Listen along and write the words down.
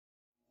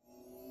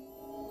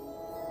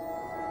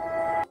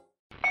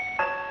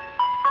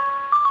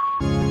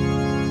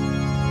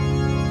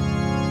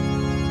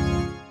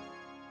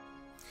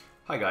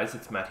Hi guys,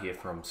 it's Matt here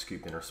from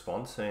Scoop in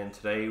Response, and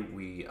today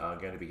we are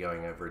going to be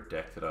going over a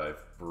deck that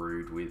I've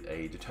brewed with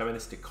a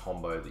Deterministic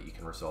Combo that you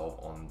can resolve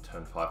on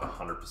turn 5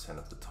 100%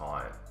 of the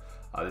time.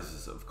 This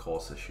is of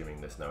course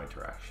assuming there's no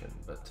interaction,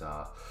 but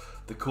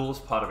the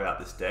coolest part about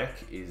this deck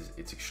is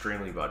it's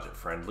extremely budget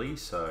friendly.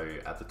 So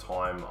at the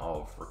time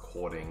of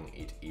recording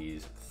it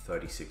is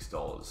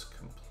 $36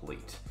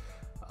 complete.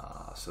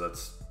 So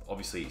that's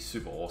obviously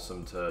super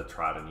awesome to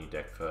try out a new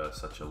deck for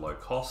such a low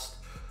cost.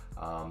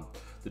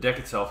 The deck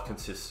itself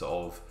consists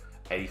of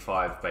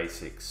 85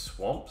 basic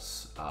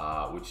swamps,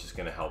 which is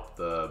going to help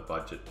the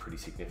budget pretty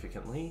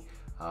significantly.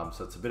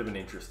 So it's a bit of an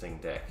interesting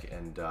deck,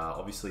 and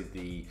obviously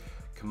the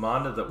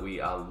commander that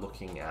we are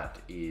looking at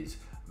is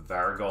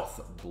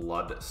Varragoth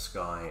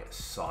Bloodsky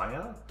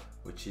Sire,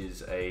 which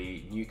is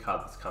a new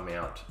card that's come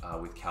out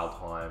with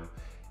Kaldheim.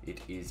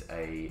 It is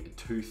a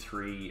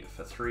 2/3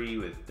 for 3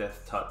 with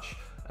Death Touch,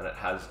 and it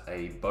has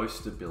a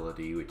boast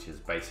ability, which is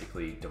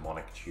basically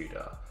Demonic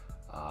Tutor.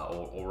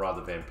 Or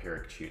rather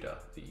vampiric tutor,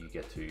 that you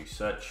get to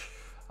search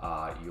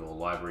your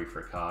library for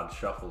a card,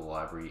 shuffle the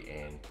library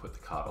and put the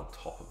card on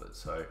top of it.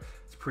 So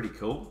it's pretty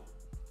cool.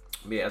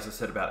 But yeah, as I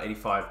said, about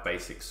 85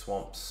 basic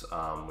swamps,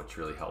 which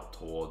really help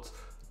towards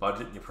the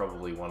budget. You're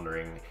probably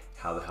wondering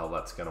how the hell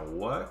that's going to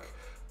work,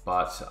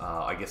 but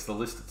I guess the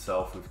list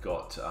itself, we've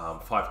got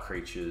 5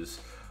 creatures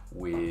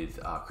with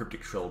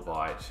Cryptic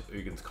Trilobite,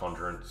 Uggin's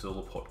Conjurant,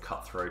 Zulaport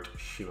Cutthroat,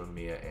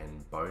 Shimmermere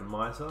and Bone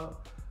Miser.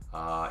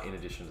 In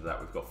addition to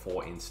that, we've got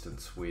 4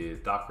 instants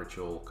with Dark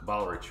Ritual,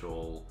 Cabal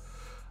Ritual,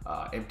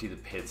 Empty the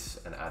Pits,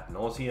 and Ad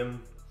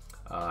Nauseam.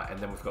 And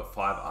then we've got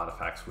 5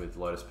 artifacts with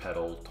Lotus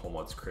Petal,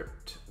 Tormod's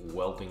Crypt,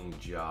 Welding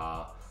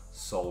Jar,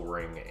 Soul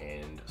Ring,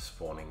 and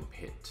Spawning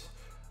Pit.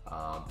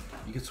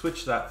 You can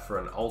switch that for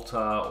an altar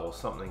or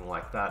something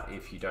like that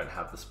if you don't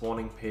have the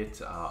Spawning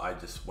Pit. I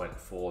just went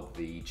for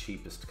the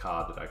cheapest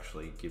card that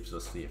actually gives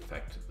us the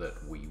effect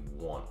that we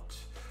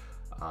want.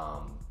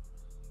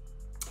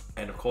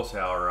 And of course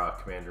our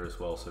commander as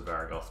well, so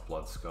Varragoth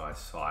Bloodsky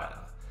Sire.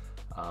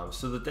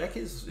 So the deck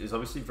is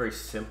obviously very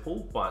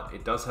simple, but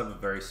it does have a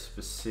very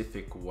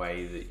specific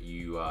way that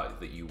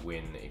you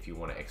win if you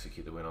want to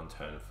execute the win on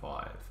turn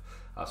 5.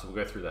 So we'll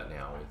go through that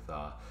now with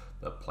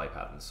the play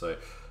pattern. So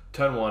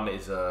turn 1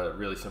 is a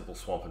really simple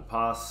swamp and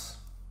pass.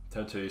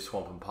 Turn 2,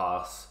 swamp and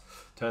pass.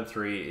 Turn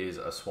 3 is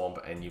a swamp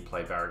and you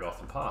play Varragoth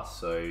and pass.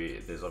 So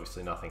there's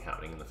obviously nothing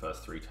happening in the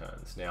first 3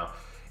 turns. Now,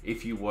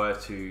 if you were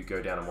to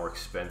go down a more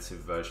expensive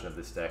version of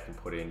this deck and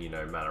put in,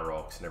 mana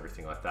rocks and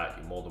everything like that,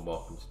 you're more than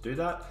welcome to do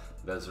that.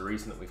 There's a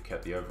reason that we've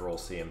kept the overall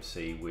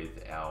CMC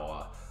with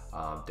our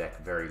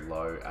deck very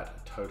low at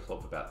a total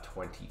of about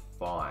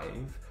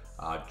 25,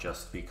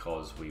 just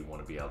because we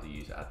want to be able to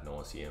use Ad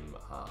Nauseam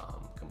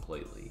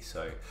completely.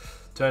 So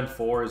turn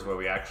 4 is where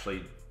we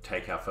actually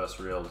take our first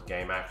real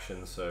game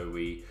action. So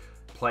we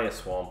play a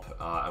swamp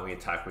and we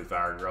attack with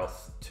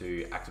Varragoth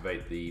to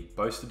activate the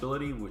boast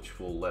ability, which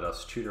will let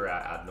us tutor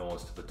our Ad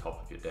Naus to the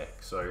top of your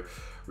deck. So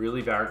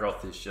really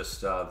Varragoth is just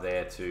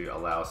there to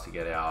allow us to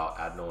get our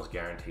Ad Naus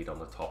guaranteed on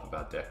the top of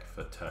our deck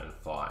for turn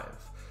 5.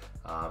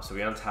 So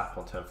we untap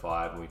on turn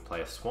 5 and we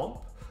play a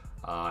swamp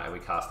and we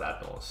cast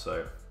Ad Naus.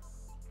 So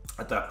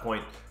at that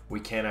point we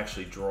can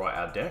actually draw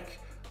our deck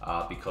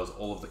because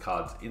all of the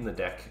cards in the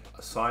deck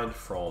aside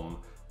from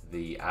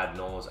the Ad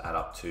Naus add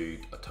up to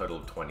a total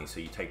of 20. So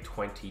you take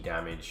 20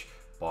 damage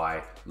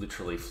by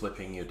literally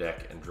flipping your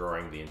deck and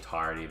drawing the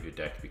entirety of your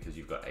deck because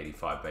you've got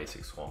 85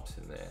 basic swamps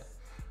in there.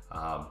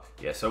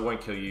 Yeah, so it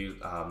won't kill you.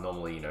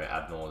 Normally,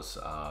 Ad Naus,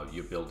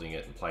 you're building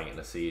it and playing it in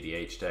a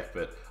EDH deck,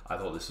 but I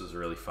thought this was a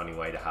really funny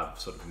way to have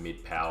sort of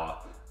mid-power,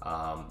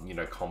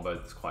 combo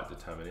that's quite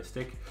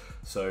deterministic.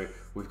 So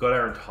we've got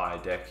our entire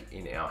deck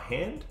in our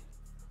hand.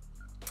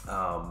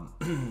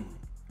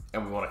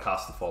 And we want to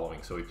cast the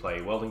following. So we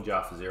play Welding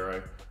Jar for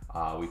 0,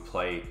 we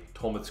play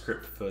Tormod's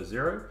Crypt for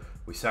 0,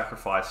 we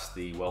sacrifice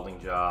the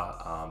Welding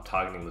Jar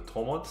targeting the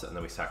Tormods, and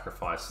then we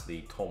sacrifice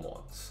the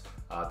Tormods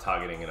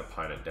targeting an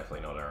opponent,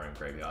 definitely not our own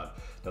graveyard.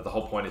 Now the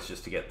whole point is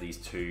just to get these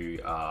 2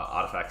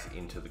 artifacts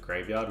into the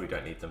graveyard. We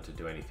don't need them to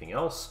do anything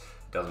else.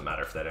 It doesn't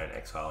matter if they don't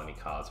exile any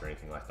cards or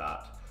anything like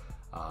that.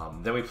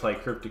 Then we play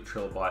Cryptic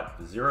Trilobite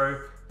for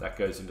 0, that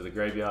goes into the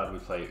graveyard. We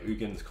play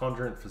Uggin's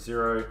Conjurant for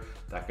 0,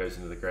 that goes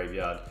into the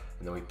graveyard.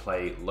 And then we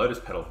play Lotus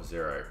Petal for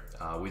 0.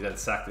 We then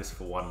sack this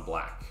for 1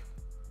 black.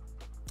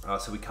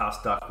 So we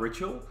cast Dark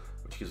Ritual,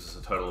 which gives us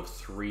a total of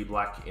 3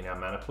 black in our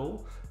mana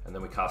pool. And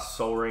then we cast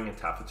Soul Ring and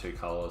tap for 2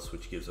 colorless,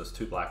 which gives us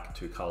 2 black,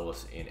 2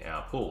 colorless in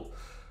our pool.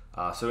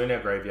 So in our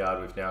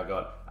graveyard, we've now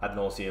got Ad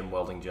Nauseam,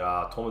 Welding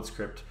Jar, Tormod's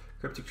Crypt,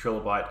 Cryptic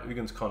Trilobite,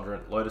 Uggin's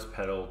Conjurant, Lotus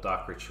Petal,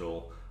 Dark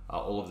Ritual.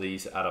 All of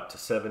these add up to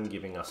 7,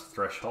 giving us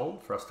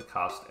threshold for us to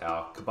cast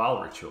our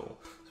Cabal Ritual.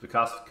 So we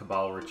cast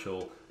Cabal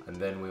Ritual, and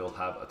then we will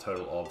have a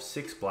total of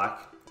 6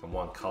 black and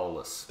 1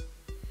 colorless.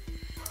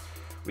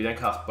 We then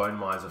cast Bone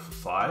Miser for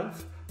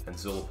 5 and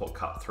Zulaport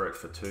Cutthroat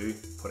for 2,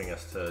 putting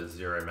us to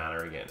 0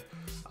 mana again.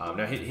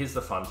 Now here's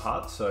the fun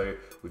part. So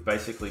we've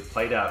basically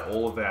played out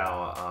all of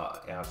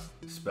our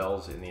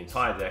spells in the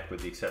entire deck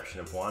with the exception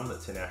of 1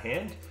 that's in our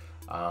hand.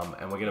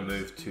 And we're going to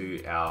move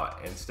to our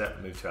end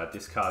step, move to our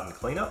discard and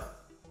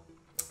cleanup.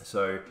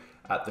 So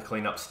at the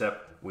cleanup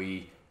step,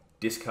 we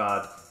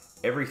discard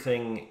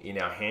everything in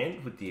our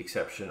hand with the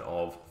exception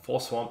of 4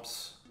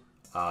 swamps,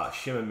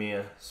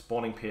 Shimmermere,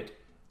 Spawning Pit,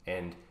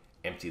 and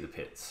empty the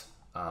pits.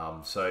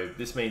 So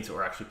this means that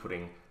we're actually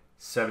putting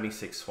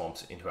 76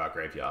 swamps into our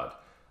graveyard.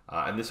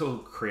 And this will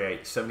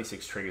create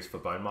 76 triggers for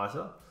Bone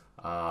Miser,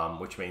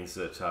 which means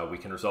that we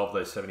can resolve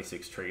those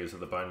 76 triggers of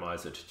the Bone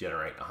Miser to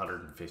generate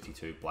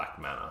 152 black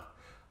mana.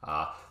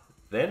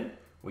 Then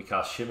we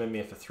cast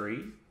Shimmermere for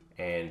 3,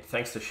 and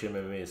thanks to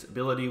Shimmermere's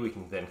ability, we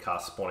can then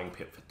cast Spawning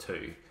Pit for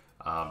 2,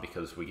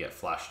 because we get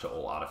flash to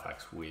all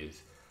artifacts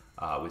with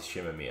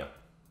Shimmermere.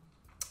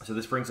 So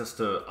this brings us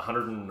to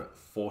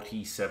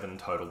 147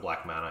 total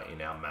black mana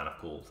in our mana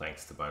pool,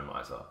 thanks to Bone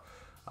Miser.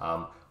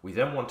 We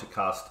then want to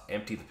cast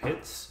Empty the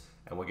Pits,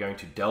 and we're going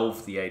to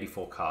delve the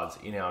 84 cards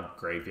in our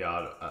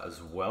graveyard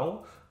as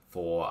well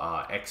for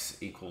X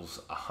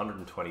equals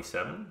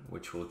 127,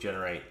 which will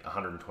generate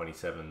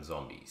 127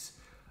 zombies.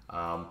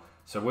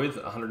 So with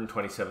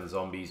 127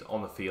 zombies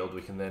on the field,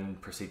 we can then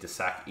proceed to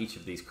sack each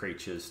of these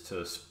creatures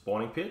to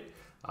Spawning Pit,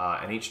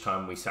 and each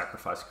time we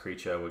sacrifice a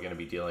creature, we're going to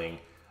be dealing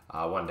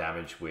 1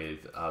 damage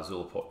with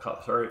Zulaport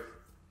Cutthroat,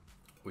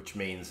 which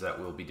means that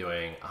we'll be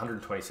doing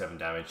 127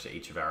 damage to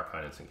each of our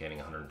opponents and getting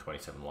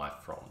 127 life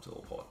from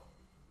Zulaport.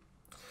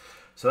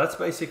 So that's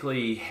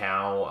basically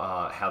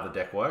how the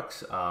deck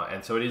works,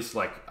 and so it is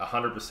like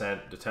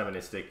 100%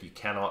 deterministic. You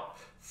cannot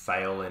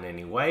fail in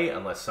any way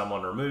unless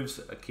someone removes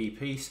a key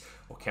piece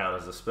or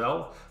counters a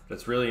spell. But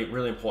it's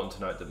really important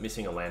to note that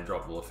missing a land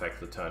drop will affect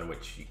the turn in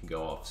which you can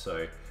go off.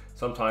 So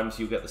sometimes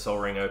you'll get the Sol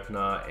Ring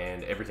opener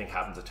and everything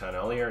happens a turn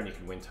earlier and you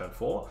can win turn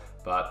 4,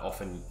 but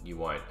often you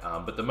won't.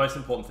 But the most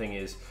important thing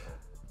is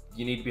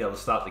you need to be able to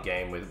start the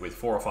game with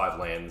 4 or 5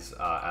 lands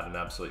at an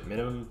absolute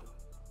minimum.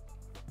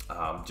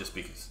 Just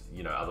because,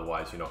 you know,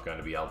 otherwise you're not going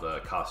to be able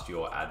to cast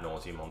your Ad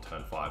Nauseam on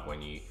turn 5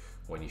 when you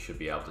should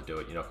be able to do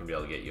it. You're not going to be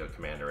able to get your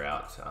commander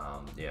out.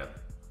 Yeah.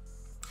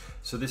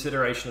 So this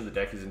iteration of the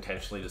deck is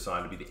intentionally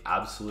designed to be the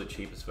absolute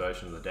cheapest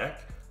version of the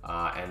deck.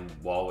 And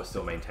while we're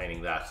still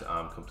maintaining that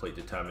complete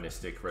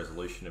deterministic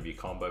resolution of your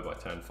combo by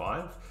turn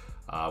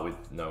 5, with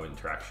no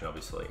interaction,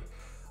 obviously.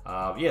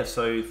 Yeah,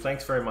 so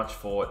thanks very much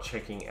for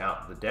checking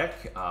out the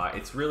deck.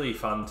 It's really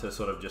fun to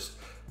sort of just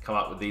come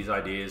up with these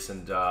ideas,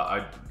 and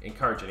I'd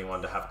encourage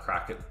anyone to have a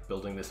crack at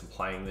building this and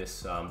playing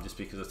this, just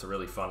because it's a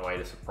really fun way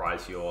to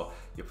surprise your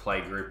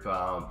play group.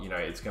 You know,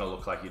 it's going to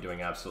look like you're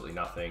doing absolutely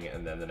nothing,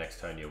 and then the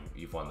next turn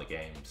you've won the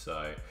game.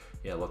 So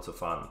yeah, lots of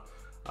fun.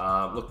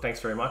 Look, thanks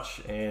very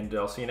much, and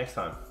I'll see you next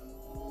time.